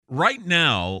right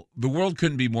now, the world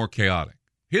couldn't be more chaotic.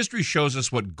 History shows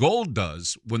us what gold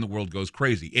does when the world goes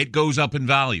crazy. It goes up in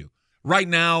value. Right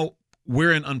now,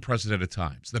 we're in unprecedented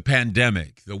times. The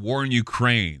pandemic, the war in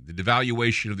Ukraine, the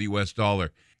devaluation of the U.S.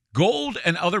 dollar. Gold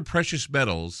and other precious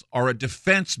metals are a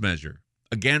defense measure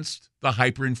against the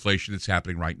hyperinflation that's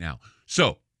happening right now.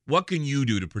 So, what can you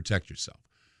do to protect yourself?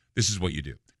 This is what you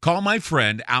do. Call my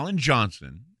friend Alan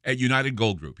Johnson at United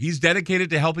Gold Group. He's dedicated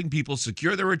to helping people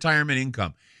secure their retirement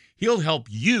income. He'll help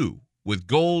you with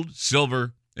gold,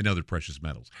 silver, and other precious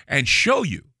metals and show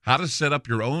you how to set up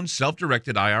your own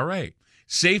self-directed IRA.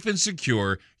 Safe and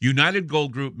secure, United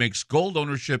Gold Group makes gold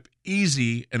ownership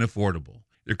easy and affordable.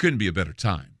 There couldn't be a better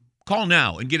time. Call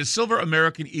now and get a Silver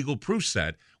American Eagle proof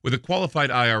set with a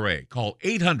qualified IRA. Call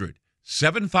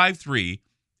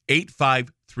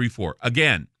 800-753-8534.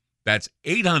 Again, that's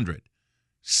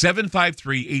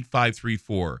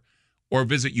 800-753-8534. Or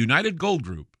visit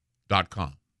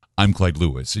UnitedGoldGroup.com. I'm Clyde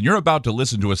Lewis, and you're about to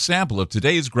listen to a sample of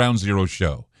today's Ground Zero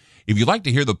show. If you'd like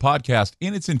to hear the podcast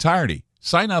in its entirety,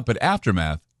 sign up at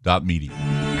aftermath.media.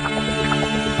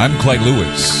 I'm Clyde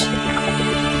Lewis,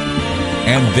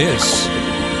 and this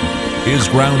is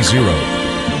Ground Zero.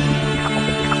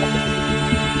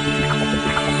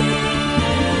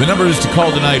 The number is to call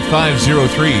tonight,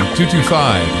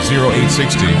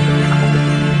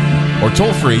 503-225-0860, or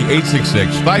toll free,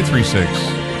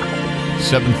 866-536-7469,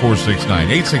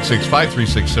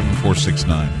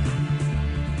 866-536-7469.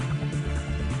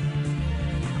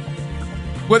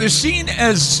 Whether seen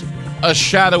as a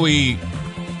shadowy,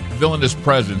 villainous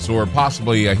presence or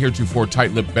possibly a heretofore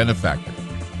tight-lipped benefactor,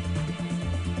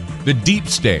 the deep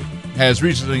state has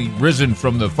recently risen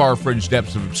from the far fringe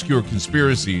depths of obscure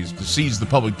conspiracies to seize the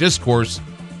public discourse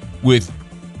with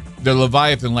their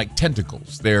Leviathan-like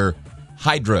tentacles, their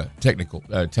Hydra tentacles.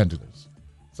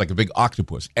 It's like a big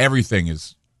octopus. Everything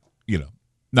is,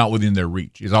 not within their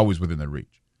reach. Is always within their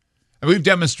reach. And we've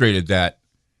demonstrated that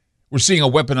we're seeing a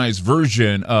weaponized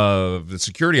version of the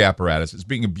security apparatus that's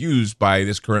being abused by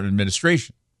this current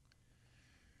administration.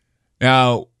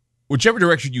 Now, whichever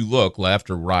direction you look, left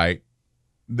or right,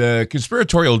 the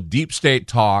conspiratorial deep state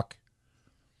talk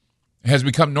has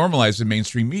become normalized in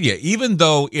mainstream media, even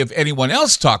though if anyone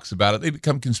else talks about it, they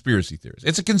become conspiracy theories.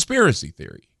 It's a conspiracy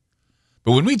theory.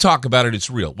 But when we talk about it, it's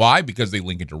real. Why? Because they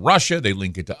link it to Russia, they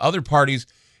link it to other parties.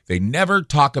 They never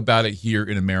talk about it here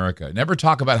in America, never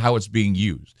talk about how it's being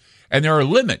used. And there are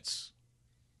limits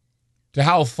to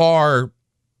how far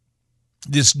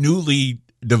this newly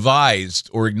devised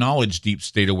or acknowledged deep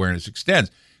state awareness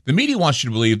extends. The media wants you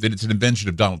to believe that it's an invention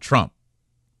of Donald Trump.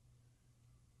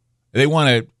 They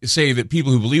want to say that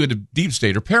people who believe in the deep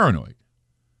state are paranoid.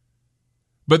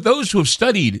 But those who have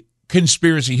studied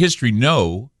conspiracy history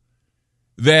know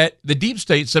that the deep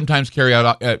state sometimes carry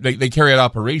out they carry out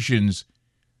operations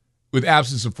with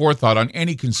absence of forethought on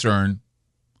any concern,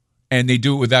 and they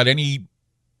do it without any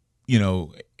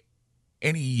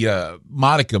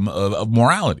modicum of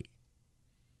morality.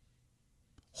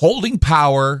 Holding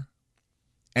power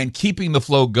and keeping the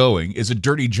flow going is a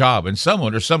dirty job, and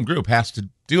someone or some group has to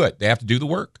do it. They have to do the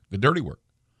work, the dirty work.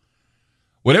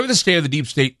 Whatever the state of the deep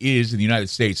state is in the United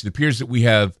States, it appears that we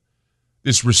have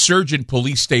this resurgent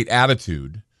police state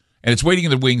attitude, and it's waiting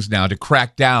in the wings now to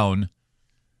crack down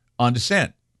on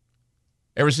dissent.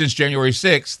 Ever since January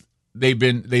 6th, they've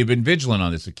been vigilant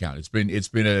on this account. It's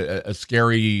been a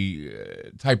scary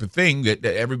type of thing that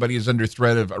everybody is under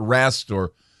threat of arrest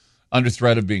or under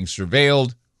threat of being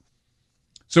surveilled.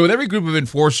 So with every group of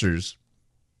enforcers,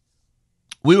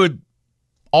 we would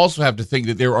also have to think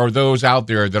that there are those out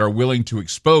there that are willing to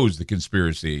expose the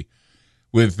conspiracy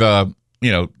with,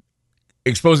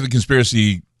 exposing the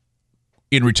conspiracy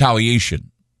in retaliation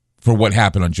for what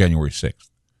happened on January 6th.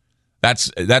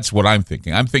 That's what I'm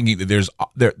thinking. I'm thinking that there's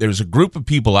a group of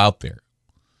people out there,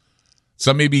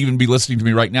 some maybe even be listening to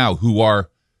me right now, who are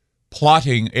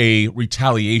plotting a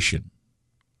retaliation.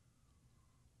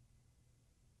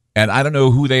 And I don't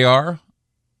know who they are.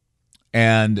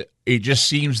 And it just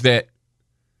seems that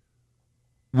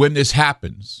when this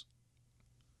happens,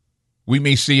 we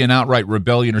may see an outright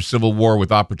rebellion or civil war with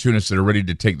opportunists that are ready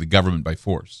to take the government by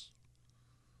force.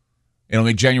 It'll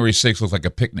make January 6th look like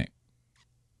a picnic.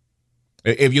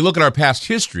 If you look at our past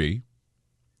history,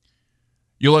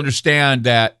 you'll understand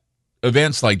that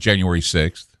events like January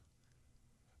 6th,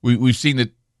 we've seen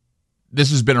that this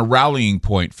has been a rallying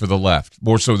point for the left,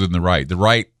 more so than the right. The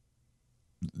right,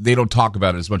 they don't talk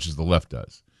about it as much as the left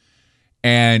does.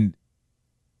 And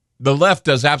the left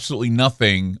does absolutely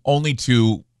nothing only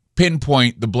to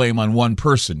pinpoint the blame on one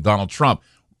person, Donald Trump,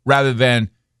 rather than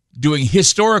doing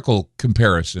historical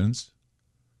comparisons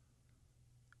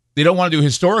they don't want to do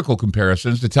historical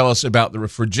comparisons to tell us about the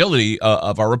fragility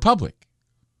of our republic,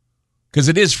 because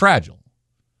it is fragile.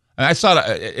 And I saw,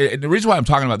 and the reason why I'm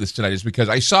talking about this tonight is because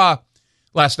I saw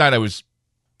last night I was,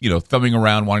 thumbing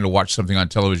around wanting to watch something on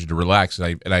television to relax,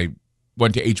 and I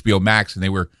went to HBO Max, and they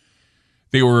were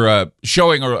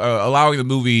showing or allowing the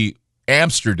movie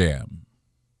Amsterdam,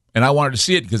 and I wanted to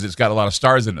see it because it's got a lot of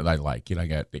stars in it that I like. I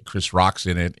got Chris Rock's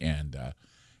in it, and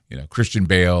Christian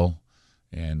Bale,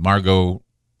 and Margot.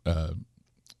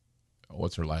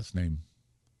 What's her last name?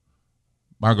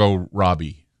 Margot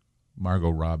Robbie.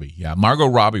 Yeah, Margot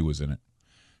Robbie was in it.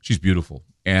 She's beautiful,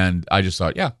 and I just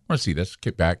thought, yeah, I want to see this.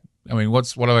 Kick back. I mean, what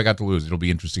have I got to lose? It'll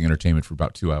be interesting entertainment for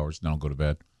about 2 hours, and then I'll go to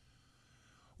bed.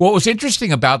 What was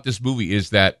interesting about this movie is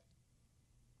that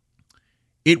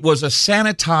it was a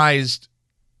sanitized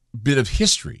bit of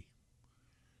history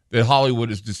that Hollywood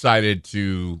has decided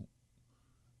to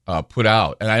put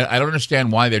out. And I don't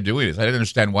understand why they're doing this. I don't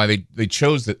understand why they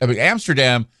chose that. I mean,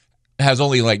 Amsterdam has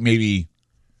only like maybe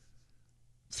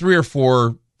 3 or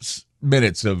 4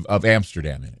 minutes of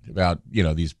Amsterdam in it, about,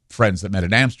 these friends that met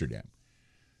in Amsterdam.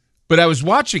 But I was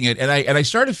watching it, and I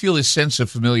started to feel this sense of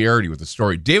familiarity with the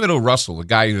story. David O. Russell, the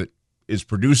guy that is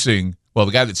producing, the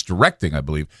guy that's directing, I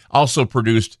believe, also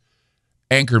produced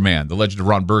Anchorman, The Legend of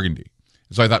Ron Burgundy.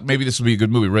 So I thought maybe this will be a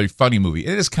good movie, really funny movie.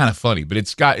 It is kind of funny, but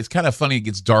it's kind of funny. It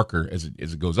gets darker as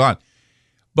it goes on.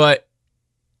 But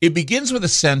it begins with a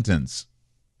sentence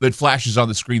that flashes on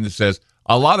the screen that says,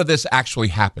 a lot of this actually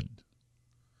happened.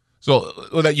 So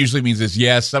what that usually means is,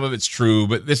 yes, some of it's true,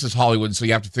 but this is Hollywood, so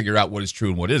you have to figure out what is true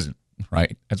and what isn't,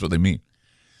 right? That's what they mean.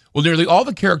 Well, nearly all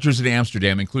the characters in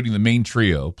Amsterdam, including the main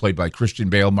trio, played by Christian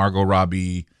Bale, Margot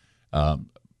Robbie, I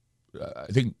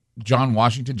think John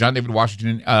David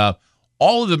Washington,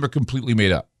 all of them are completely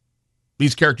made up.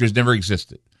 These characters never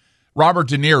existed. Robert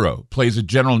De Niro plays a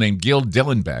general named Gil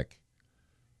Dillenbeck,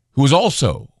 who is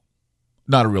also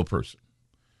not a real person.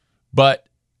 But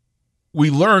we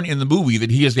learn in the movie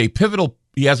that he has a pivotal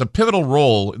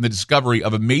role in the discovery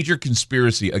of a major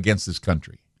conspiracy against this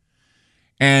country.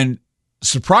 And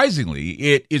surprisingly,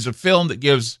 it is a film that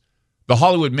gives the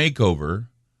Hollywood makeover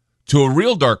to a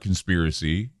real dark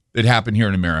conspiracy that happened here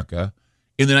in America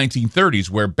in the 1930s,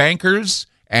 where bankers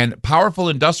and powerful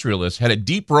industrialists had a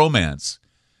deep romance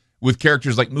with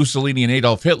characters like Mussolini and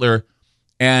Adolf Hitler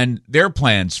and their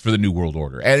plans for the New World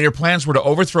Order. And their plans were to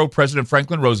overthrow President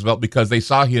Franklin Roosevelt because they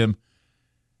saw him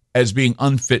as being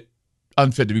unfit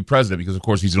to be president, because of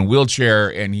course he's in a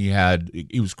wheelchair and he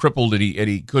was crippled and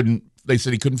he couldn't. They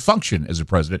said he couldn't function as a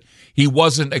president. He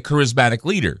wasn't a charismatic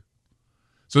leader.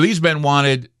 So these men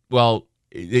wanted,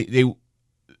 they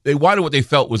wanted what they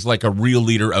felt was like a real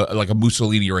leader, like a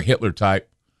Mussolini or a Hitler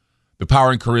type, the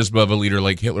power and charisma of a leader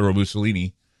like Hitler or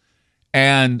Mussolini.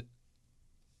 And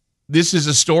this is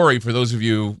a story for those of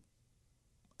you.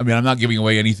 I mean, I'm not giving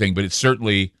away anything, but it's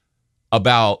certainly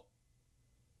about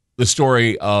the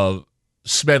story of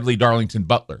Smedley Darlington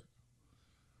Butler,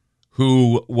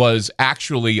 who was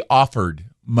actually offered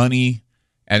money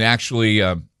and actually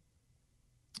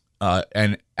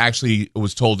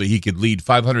was told that he could lead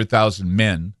 500,000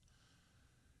 men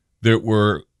that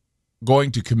were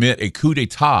going to commit a coup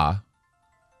d'etat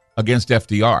against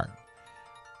FDR.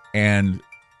 And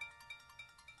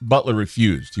Butler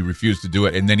refused. He refused to do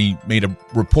it. And then he made a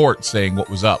report saying what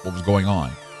was going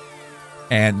on.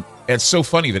 And it's so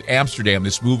funny that Amsterdam,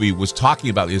 this movie, was talking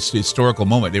about this historical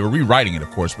moment. They were rewriting it, of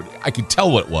course, but I could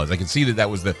tell what it was. I could see that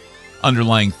was the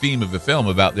underlying theme of the film,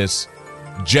 about this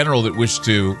general that wished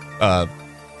to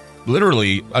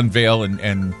literally unveil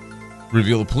and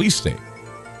reveal the police state.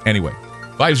 Anyway,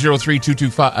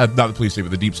 503-225, not the police state,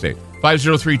 but the deep state.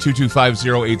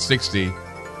 503-225-0860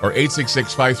 or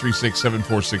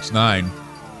 866-536-7469.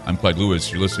 I'm Clyde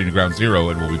Lewis. You're listening to Ground Zero,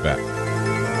 and we'll be back.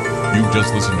 You've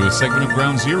just listened to a segment of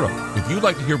Ground Zero. If you'd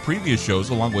like to hear previous shows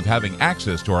along with having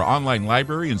access to our online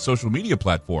library and social media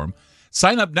platform,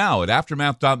 sign up now at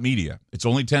aftermath.media. It's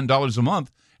only $10 a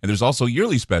month, and there's also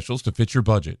yearly specials to fit your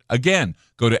budget. Again,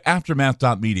 go to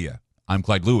aftermath.media. I'm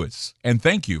Clyde Lewis, and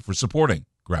thank you for supporting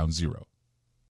Ground Zero.